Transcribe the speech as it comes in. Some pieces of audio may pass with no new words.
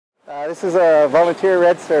This is a volunteer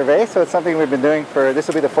red survey, so it's something we've been doing for, this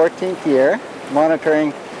will be the 14th year,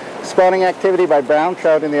 monitoring spawning activity by brown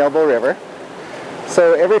trout in the Elbow River.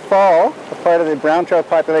 So every fall, a part of the brown trout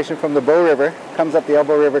population from the Bow River comes up the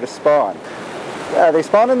Elbow River to spawn. They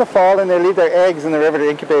spawn in the fall and they leave their eggs in the river to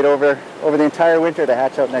incubate over the entire winter to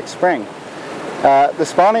hatch out next spring. The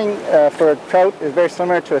spawning for a trout is very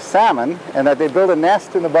similar to a salmon, and that they build a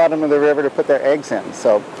nest in the bottom of the river to put their eggs in.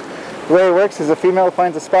 So the way it works is the female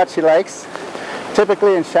finds a spot she likes,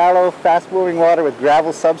 typically in shallow, fast-moving water with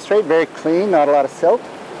gravel substrate, very clean, not a lot of silt.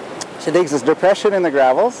 She digs this depression in the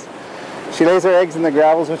gravels. She lays her eggs in the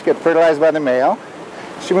gravels, which get fertilized by the male.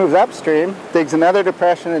 She moves upstream, digs another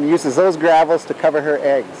depression, and uses those gravels to cover her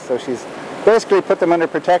eggs. So she's basically put them under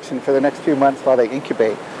protection for the next few months while they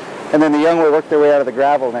incubate. And then the young will work their way out of the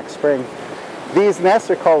gravel next spring. These nests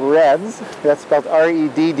are called reds. That's spelled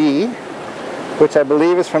R-E-D-D, which I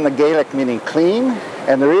believe is from the Gaelic meaning clean.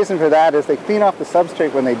 And the reason for that is they clean off the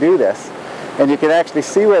substrate when they do this. And you can actually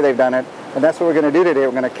see where they've done it. And that's what we're going to do today.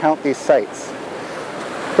 We're going to count these sites.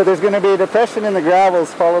 But there's going to be a depression in the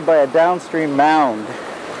gravels followed by a downstream mound.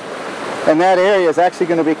 And that area is actually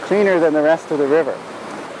going to be cleaner than the rest of the river.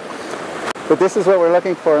 But this is what we're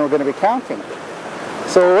looking for, and we're going to be counting.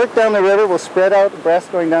 So we'll work down the river, we'll spread out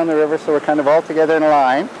abreast going down the river so we're kind of all together in a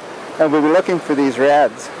line, and we'll be looking for these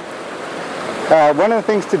reds. One of the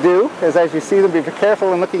things to do is, as you see them, be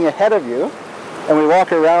careful in looking ahead of you, and we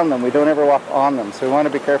walk around them, we don't ever walk on them. So we want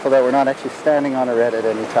to be careful that we're not actually standing on a red at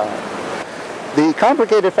any time. The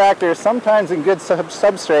complicated factor is sometimes in good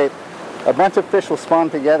substrate, a bunch of fish will spawn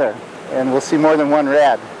together, and we'll see more than one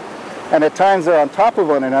red. And at times they're on top of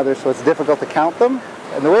one another, so it's difficult to count them.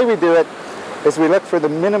 And the way we do it is we look for the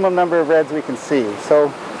minimum number of reds we can see.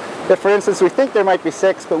 So if, for instance, we think there might be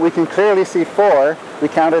 6, but we can clearly see 4, we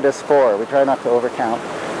count it as 4. We try not to overcount.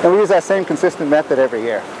 And we use that same consistent method every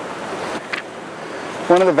year.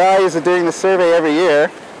 One of the values of doing the survey every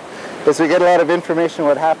year is we get a lot of information on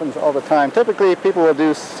what happens all the time. Typically, people will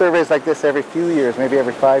do surveys like this every few years, maybe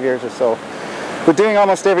every 5 years or so. But doing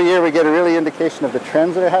almost every year, we get a really indication of the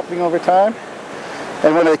trends that are happening over time.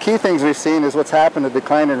 And one of the key things we've seen is what's happened, the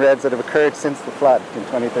decline in reds that have occurred since the flood in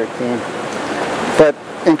 2013. But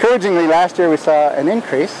encouragingly, last year we saw an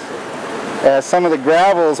increase. Some of the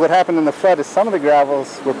gravels, what happened in the flood is some of the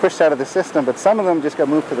gravels were pushed out of the system, but some of them just got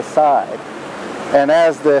moved to the side. And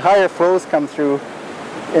as the higher flows come through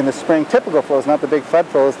in the spring, typical flows, not the big flood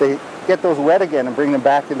flows, they get those wet again and bring them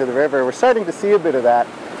back into the river. We're starting to see a bit of that,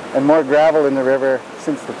 and more gravel in the river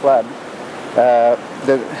since the flood.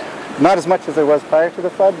 Not as much as there was prior to the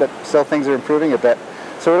flood, but still things are improving a bit.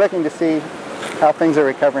 So we're looking to see how things are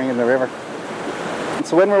recovering in the river.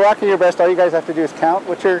 So when we're walking your breast, all you guys have to do is count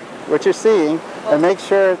what you're seeing, and make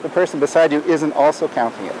sure the person beside you isn't also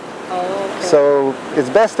counting it. Oh, okay. So it's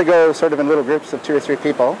best to go sort of in little groups of 2 or 3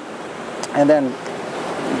 people, and then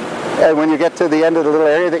when you get to the end of the little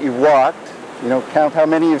area that you've walked, count how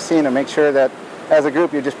many you've seen, and make sure that as a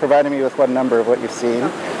group you're just providing me with one number of what you've seen,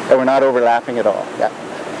 and we're not overlapping at all. Yeah.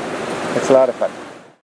 It's a lot of fun.